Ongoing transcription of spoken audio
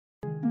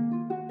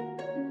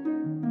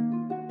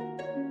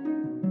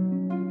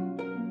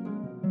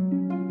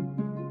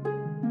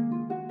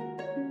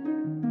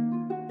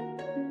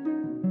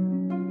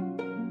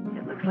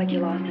like you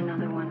lost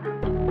another one.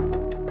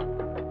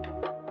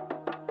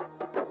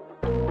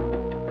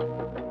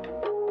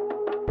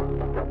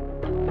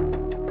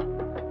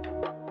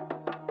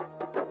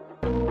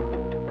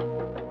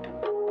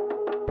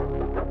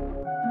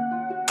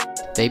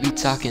 They be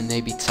talking,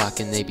 they be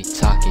talking, they be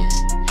talking.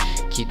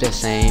 Keep that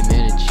same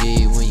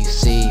energy when you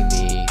see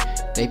me.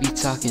 They be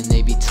talking,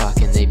 they be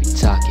talking, they be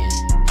talking.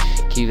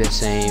 Keep that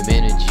same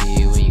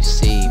energy when you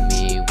see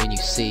me, when you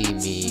see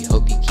me.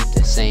 Hope you keep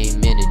that same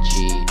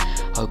energy.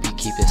 Hope you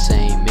keep the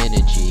same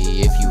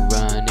energy. If you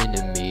run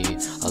into me,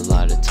 a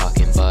lot of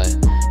talking, but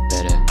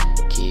better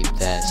keep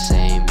that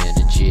same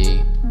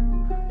energy.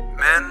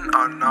 Men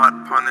are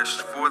not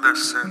punished for their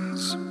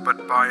sins,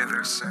 but by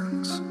their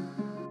sins.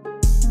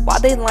 Why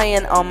they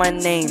lying on my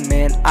name,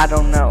 man? I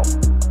don't know.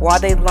 Why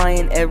they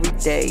lying every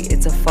day?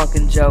 It's a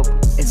fucking joke.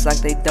 It's like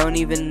they don't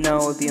even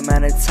know the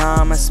amount of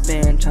time I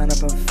spend trying to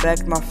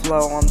perfect my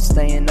flow. I'm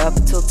staying up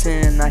till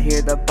 10. I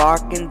hear the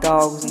barking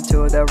dogs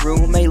until the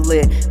room ain't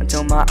lit,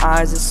 until my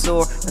eyes are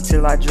sore,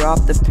 until I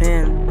drop the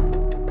pen.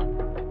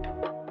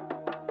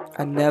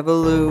 I never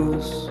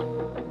lose,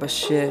 but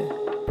shit,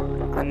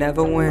 I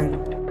never win.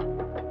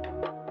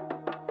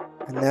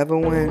 I never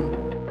win.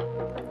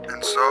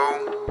 And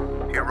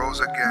so, he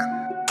rose again.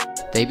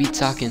 They be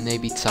talking, they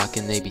be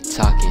talking, they be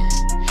talking.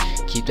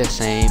 Keep that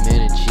same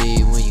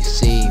energy when you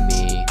see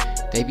me.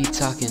 They be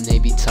talking, they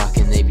be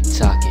talking, they be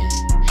talking.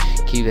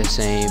 Keep that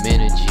same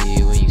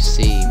energy when you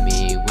see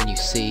me, when you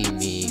see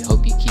me.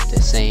 Hope you keep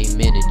that same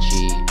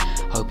energy.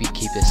 Hope you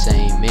keep the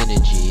same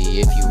energy.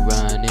 If you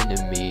run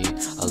into me,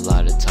 a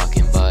lot of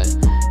talking, but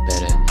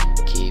better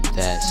keep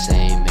that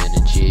same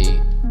energy.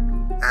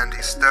 And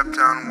he stepped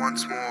down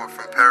once more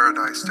from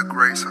paradise to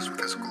grace us with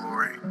his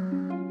glory.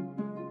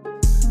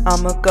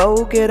 I'ma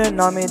go get an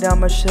army down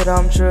my shit,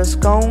 I'm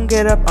just gon'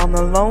 get up. I'm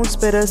the lone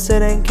spitter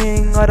sitting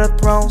king of the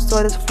throne,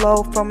 so this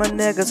flow from a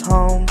nigga's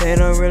home. They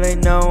don't really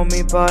know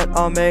me, but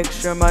I'll make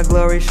sure my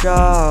glory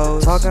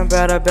shows. Talking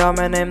bad about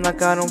my name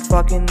like I don't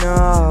fucking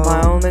know.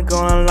 My only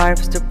goal in life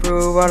is to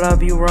prove all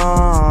of you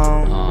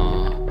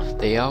wrong.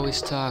 They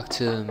always talk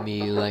to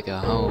me like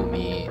a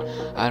homie.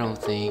 I don't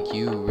think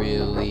you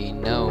really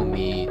know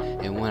me.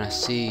 And when I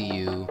see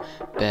you,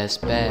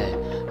 best bet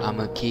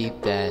I'ma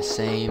keep that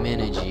same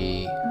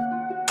energy.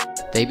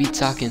 They be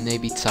talking, they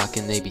be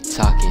talking, they be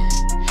talking.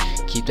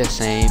 Keep that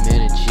same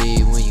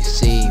energy when you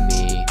see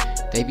me.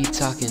 They be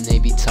talking, they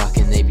be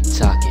talking, they be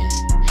talking.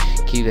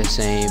 Keep that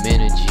same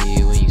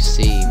energy when you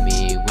see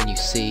me, when you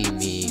see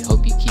me.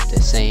 Hope you keep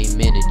that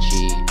same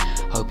energy.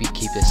 Hope you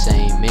keep the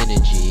same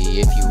energy.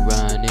 If you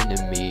run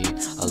into me,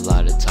 a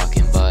lot of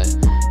talking, but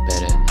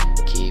better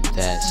keep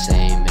that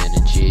same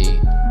energy.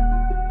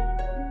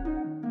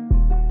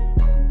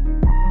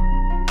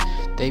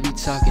 They be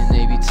talking,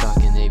 they be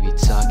talking, they be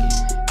talking.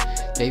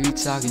 They be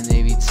talking,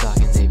 they be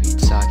talking, they be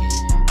talking.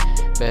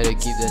 Better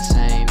keep that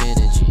same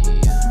energy.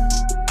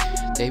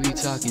 They be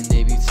talking,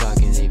 they be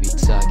talking, they be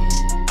talking.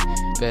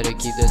 Better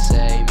keep the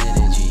same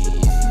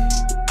energy.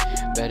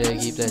 Better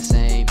keep that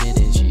same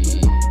energy.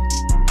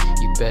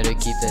 You better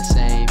keep that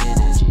same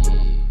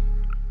energy.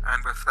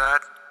 And with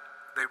that,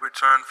 they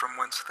returned from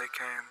whence they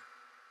came.